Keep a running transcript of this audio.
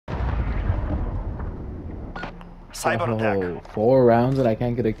Cyber attack. Oh, 4 rounds and I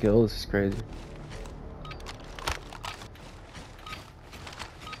can't get a kill. This is crazy.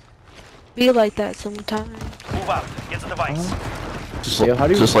 Be like that sometimes. Move out. Get the device. Yo, how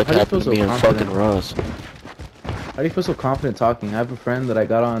do you feel happened to so me in confident? fucking Rust. How do you feel so confident talking? I have a friend that I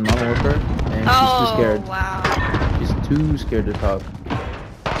got on Modern Warfare, and she's too scared. Wow. She's too scared to talk.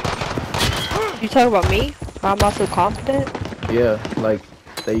 You talking about me? How am I so confident? Yeah, like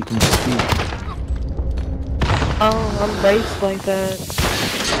that you can speak. Oh, I'm raised like that.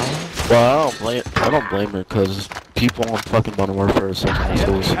 Well, I don't blame her, cause people on fucking Modern Warfare are such Enemy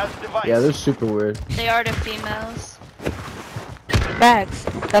assholes. has the device. Yeah, they're super weird. They are the females. Facts.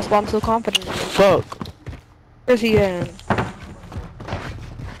 That's why I'm so confident. Fuck. Where's he at?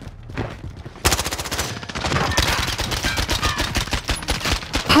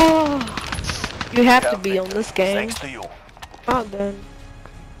 You have to be on this game. Thanks to you. Not then.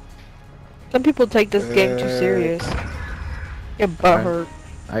 Some people take this game too serious. Your butt hurt.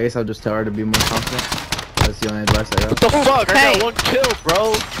 I guess I'll just tell her to be more confident. That's the only advice I got. What the fuck? I Hey. got 1 kill,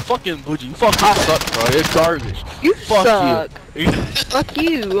 bro. Fucking bougie. You fucking suck, bro. It's garbage. You Fuck suck. you. Fuck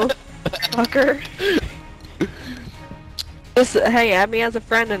you, fucker. Just, hey, add me as a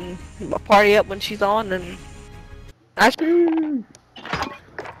friend and party up when she's on, and I'm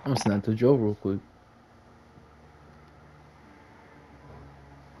gonna send that to Jove real quick.